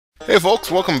Hey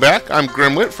folks, welcome back. I'm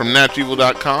Grimwit from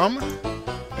NatEvil.com,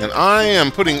 and I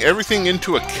am putting everything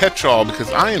into a catch-all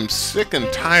because I am sick and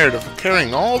tired of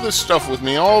carrying all this stuff with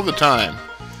me all the time.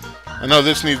 I know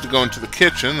this needs to go into the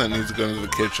kitchen, that needs to go into the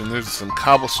kitchen. There's some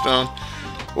cobblestone.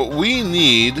 What we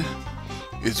need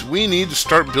is to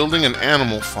start building an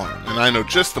animal farm, and I know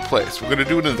just the place. We're going to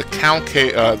do it in the cow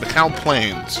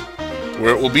plains,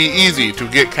 where it will be easy to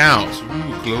get cows.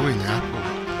 Ooh, glowing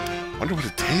apple. Wonder what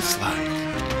it tastes like.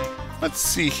 Let's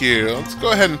see here. Let's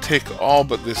go ahead and take all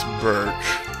but this birch.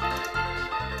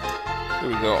 There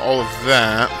we go, all of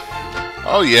that.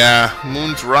 Oh yeah,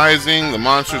 moon's rising, the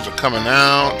monsters are coming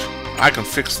out. I can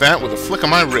fix that with a flick of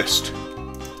my wrist.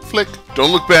 Flick.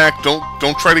 Don't look back,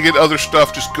 don't try to get other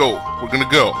stuff, just go. We're gonna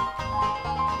go.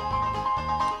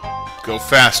 Go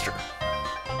faster.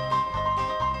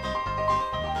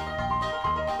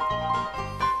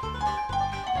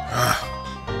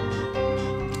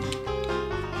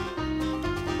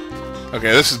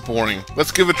 Okay, this is boring.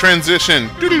 Let's give a transition.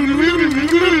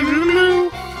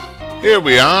 Here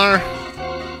we are.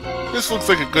 This looks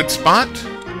like a good spot.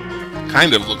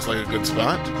 Kind of looks like a good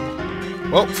spot.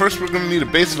 Well, first we're going to need a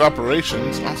base of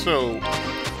operations. Also...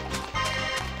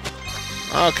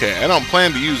 Okay, I don't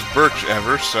plan to use birch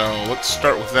ever, so let's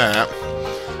start with that.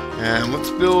 And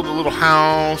let's build a little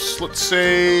house, let's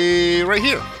say, right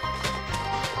here.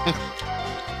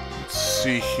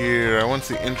 See here, I want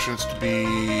the entrance to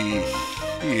be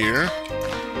here.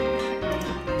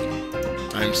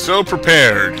 I'm so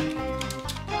prepared.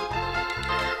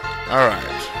 Alright.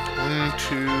 1,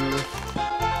 2.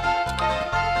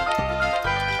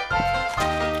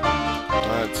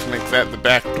 Let's make that the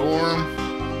back door.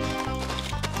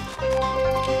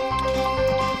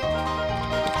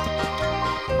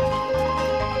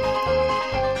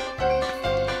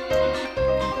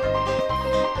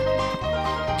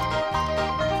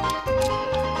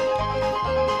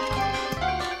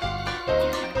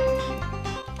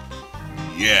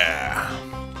 Yeah.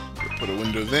 Put a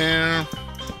window there.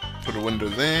 Put a window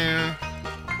there.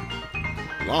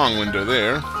 Long window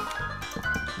there.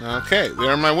 Okay, there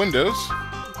are my windows.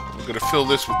 I'm going to fill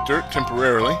this with dirt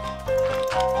temporarily,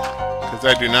 because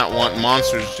I do not want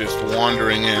monsters just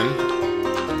wandering in.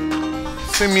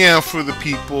 Say meow for the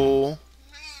people.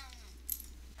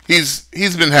 He's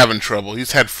been having trouble.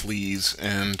 He's had fleas,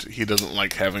 and he doesn't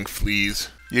like having fleas.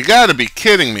 You gotta be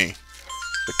kidding me.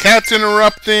 The cat's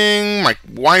interrupting, my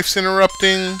wife's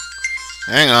interrupting.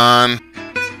 Hang on.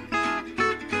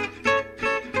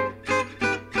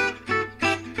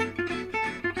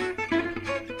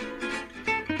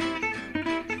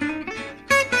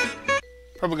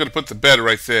 Probably gonna put the bed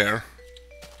right there.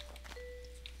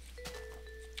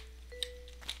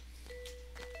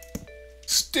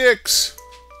 Sticks!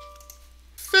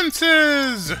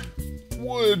 Fences!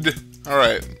 Wood!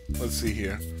 Alright, let's see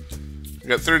here. We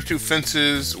got 32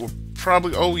 fences. We're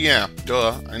probably... Oh, yeah.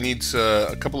 Duh. I need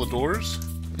a couple of doors.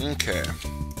 Okay.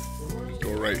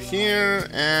 Door right here.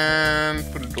 And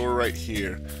put a door right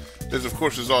here. This, of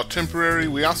course, is all temporary.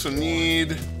 We also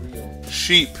need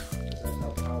sheep.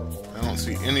 I don't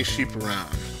see any sheep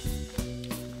around.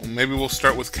 Well, maybe we'll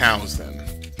start with cows, then.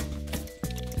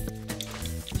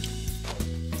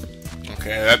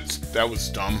 Okay, that was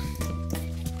dumb.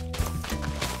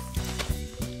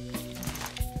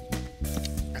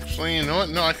 Actually, you know what?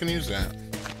 No, I can use that.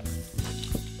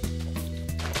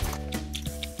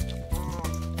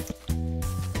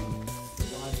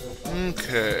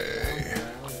 Okay.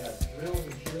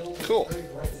 Cool.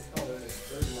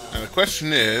 And the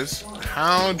question is,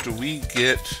 how do we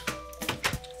get...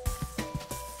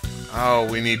 Oh,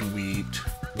 we need wheat.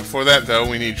 Before that, though,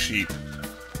 we need sheep.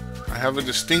 I have a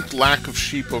distinct lack of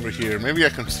sheep over here. Maybe I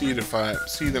can see them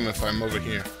if I'm over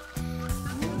here.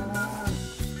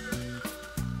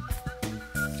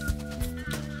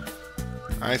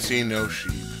 I see no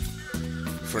sheep.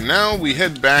 For now, we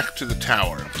head back to the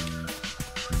tower.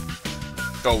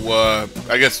 Oh,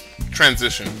 I guess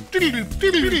transition.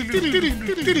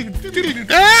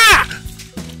 Ah!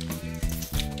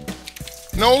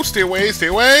 No, stay away, stay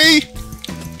away!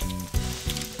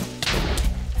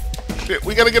 Shit,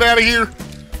 we gotta get out of here.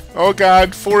 Oh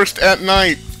god, forest at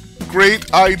night.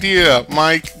 Great idea,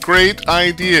 Mike. Great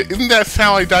idea. Isn't that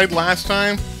how I died last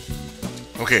time?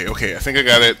 Okay, I think I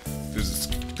got it.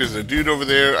 There's a dude over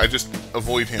there. I just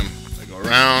avoid him. I go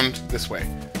around this way.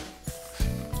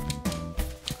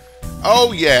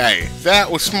 Oh, yay. That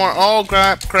was smart. Oh,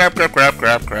 crap. Crap and a crap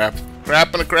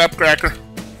cracker.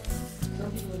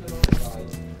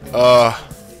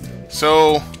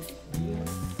 So...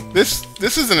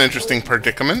 This is an interesting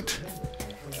predicament.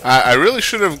 I really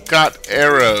should have got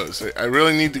arrows. I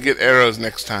really need to get arrows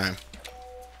next time.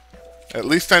 At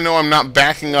least I know I'm not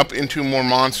backing up into more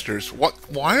monsters. What?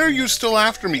 Why are you still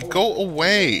after me? Go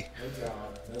away.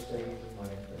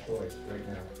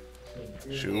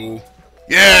 Shoo.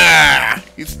 Yeah!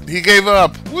 He gave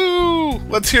up. Woo!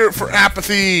 Let's hear it for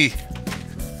apathy.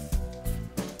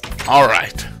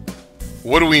 Alright.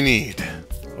 What do we need?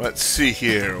 Let's see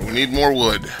here. We need more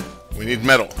wood. We need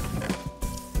metal.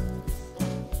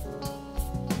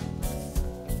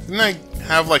 Didn't I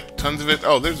have like tons of it?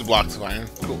 Oh, there's the blocks of iron.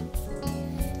 Cool.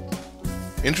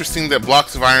 Interesting that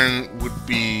blocks of iron would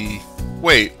be...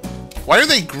 Wait, why are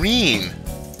they green?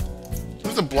 What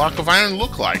does a block of iron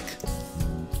look like?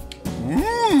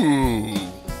 Ooh!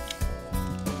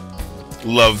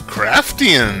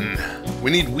 Lovecraftian!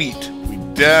 We need wheat. We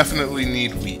definitely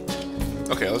need wheat.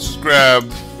 Okay, let's just grab...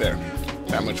 There.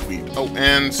 That much wheat. Oh,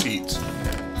 and seeds.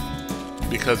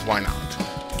 Because why not?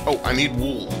 Oh, I need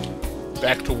wool.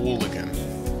 Back to wool again.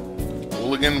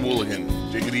 Wool again, wool again.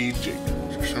 Jiggity jig.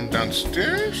 Some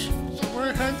downstairs? Is that where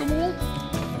I had the wool?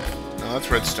 No, that's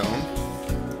redstone.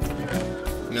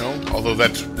 No, although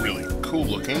that's really cool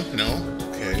looking. No.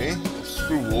 Okay.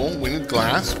 Screw wool. We need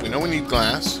glass. We know we need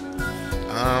glass.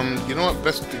 You know what?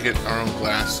 Best to get our own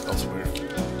glass elsewhere.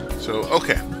 So,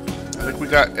 okay. I think we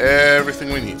got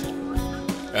everything we need.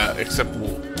 Except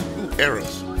wool. Ooh,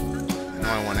 arrows. I know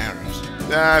I want arrows.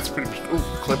 That's pretty... Ooh,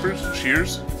 clippers,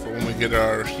 shears, for when we get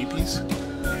our sheepies.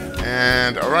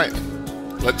 And, alright.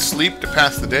 Let's sleep to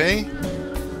pass the day,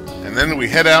 and then we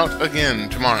head out again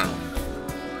tomorrow.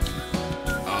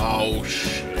 Oh,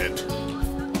 shit.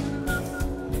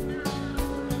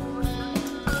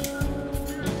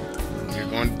 You're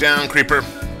going down, creeper.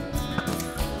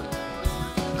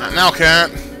 Not now, cat.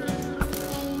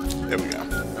 There we go.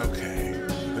 Okay.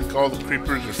 I think all the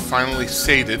creepers are finally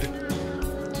sated.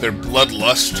 Their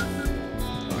bloodlust.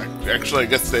 Actually, I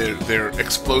guess their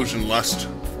explosion lust.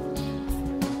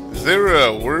 Is there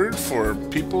a word for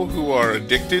people who are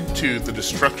addicted to the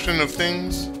destruction of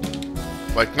things?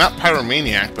 Like, not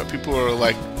pyromaniac, but people who are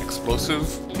like explosive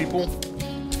people?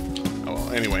 Oh,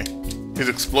 well, anyway. His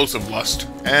explosive lust.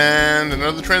 And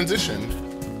another transition.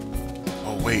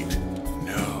 Oh, wait.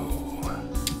 No.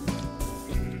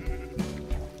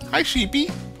 Hi, sheepy.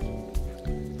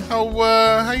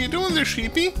 How you doing there,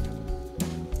 sheepy?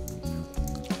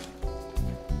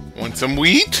 Want some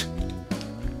wheat?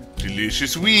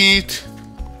 Delicious wheat.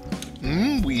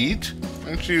 Wheat. Why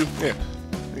don't you... Here,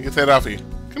 let me get that off of you.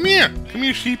 Come here. Come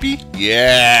here, sheepy.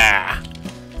 Yeah.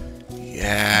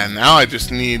 Yeah, now I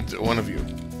just need one of you.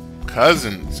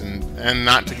 Cousins, and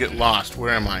not to get lost.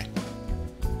 Where am I?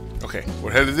 Okay,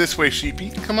 we're headed this way,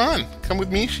 sheepy. Come on. Come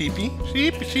with me, sheepy.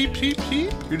 Sheep, sheep, sheep,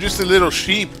 sheep. You're just a little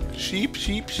sheep. Sheep,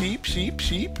 sheep, sheep, sheep,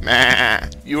 sheep. Nah.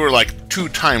 You are like 2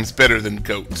 times better than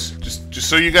goats. Just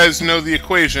so you guys know the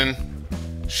equation,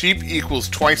 sheep equals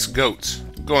twice goats.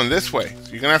 I'm going this way,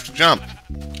 so you're gonna have to jump.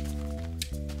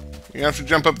 You're gonna have to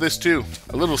jump up this too.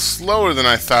 A little slower than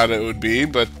I thought it would be,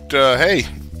 but hey,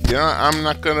 yeah, I'm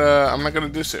not gonna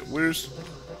diss it. Where's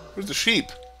the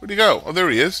sheep? Where'd he go? Oh, there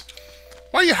he is.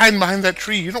 Why are you hiding behind that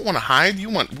tree? You don't want to hide. You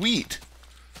want wheat.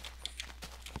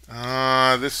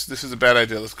 This is a bad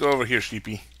idea. Let's go over here,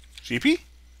 sheepy. Sheepy?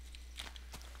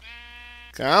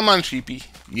 Come on, sheepy.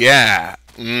 Yeah.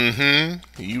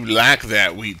 You lack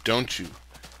that wheat, don't you?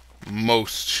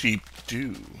 Most sheep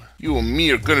do. You and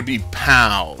me are gonna be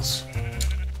pals.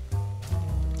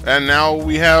 And now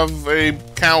we have a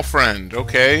cow friend.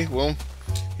 Okay, well,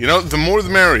 you know, the more the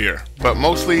merrier. But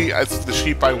mostly, it's the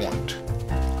sheep I want.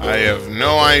 I have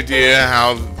no idea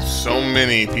how so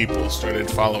many people started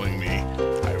following me.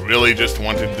 I really just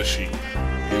wanted the sheep.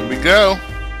 Here we go.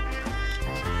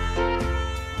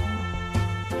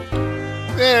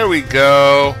 There we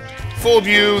go. Fooled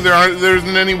you. There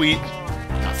isn't any wheat.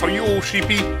 Not for you, old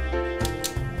sheepy.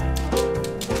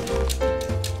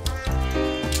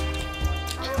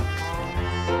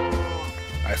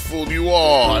 I fooled you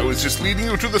all. I was just leading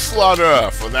you to the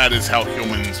slaughter, for that is how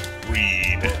humans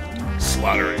breed.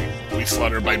 Slaughtering. We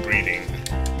slaughter by breeding.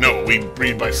 No, we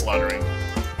breed by slaughtering.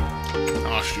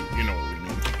 Oh shoot, you know what we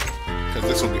mean. Because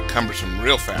this will get cumbersome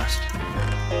real fast.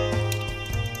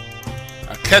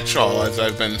 A catch-all, as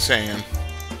I've been saying.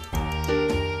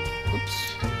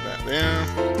 Oops, that there.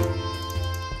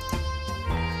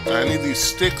 I need these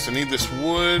sticks, I need this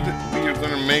wood. We are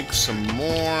going to make some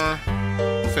more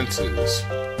fences.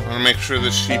 I want to make sure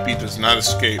this sheepy does not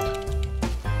escape.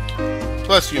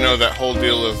 Plus, you know, that whole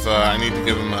deal of, I need to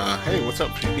give him a... Hey, what's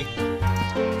up, sheepy?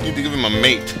 I need to give him a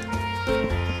mate.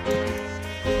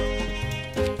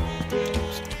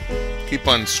 Keep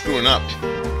on screwing up.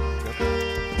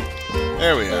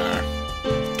 There we are.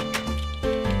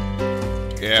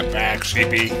 Get back,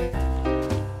 sheepy.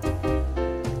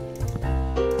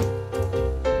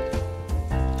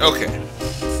 Okay.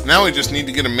 Now we just need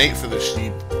to get a mate for the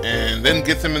sheep, and then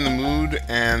get them in the mood,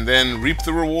 and then reap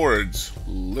the rewards.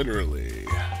 Literally.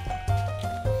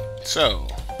 So,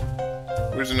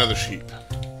 where's another sheep?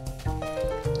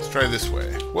 Let's try this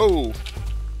way. Whoa!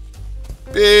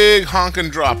 Big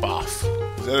honkin' drop-off.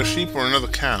 Is that a sheep or another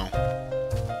cow?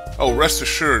 Oh, rest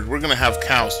assured, we're gonna have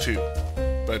cows too.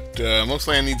 But,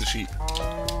 mostly I need the sheep.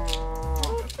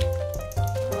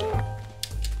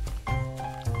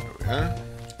 There we are.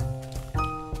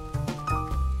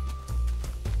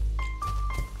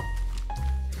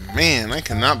 Man, I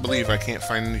cannot believe I can't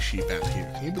find any sheep out here.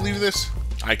 Can you believe this?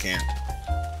 I can't.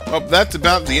 Well, that's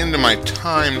about the end of my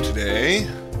time today.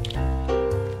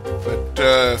 But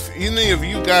if any of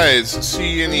you guys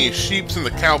see any sheeps in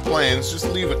the Cow Plains, just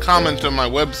leave a comment on my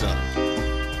web zone.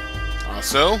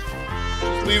 Also,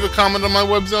 just leave a comment on my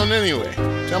web zone anyway.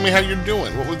 Tell me how you're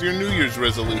doing. What was your New Year's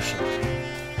resolution?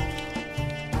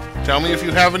 Tell me if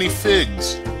you have any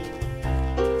figs.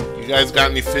 You guys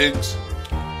got any figs?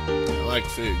 I like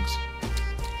figs.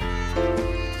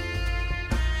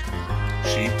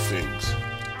 Sheep figs.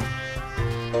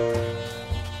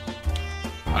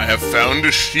 I have found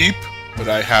a sheep, but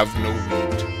I have no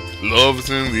meat. Love's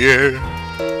in the air.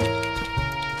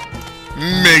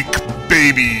 Make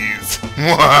babies.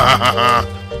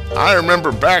 I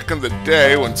remember back in the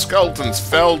day when skeletons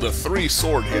fell to 3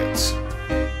 sword hits.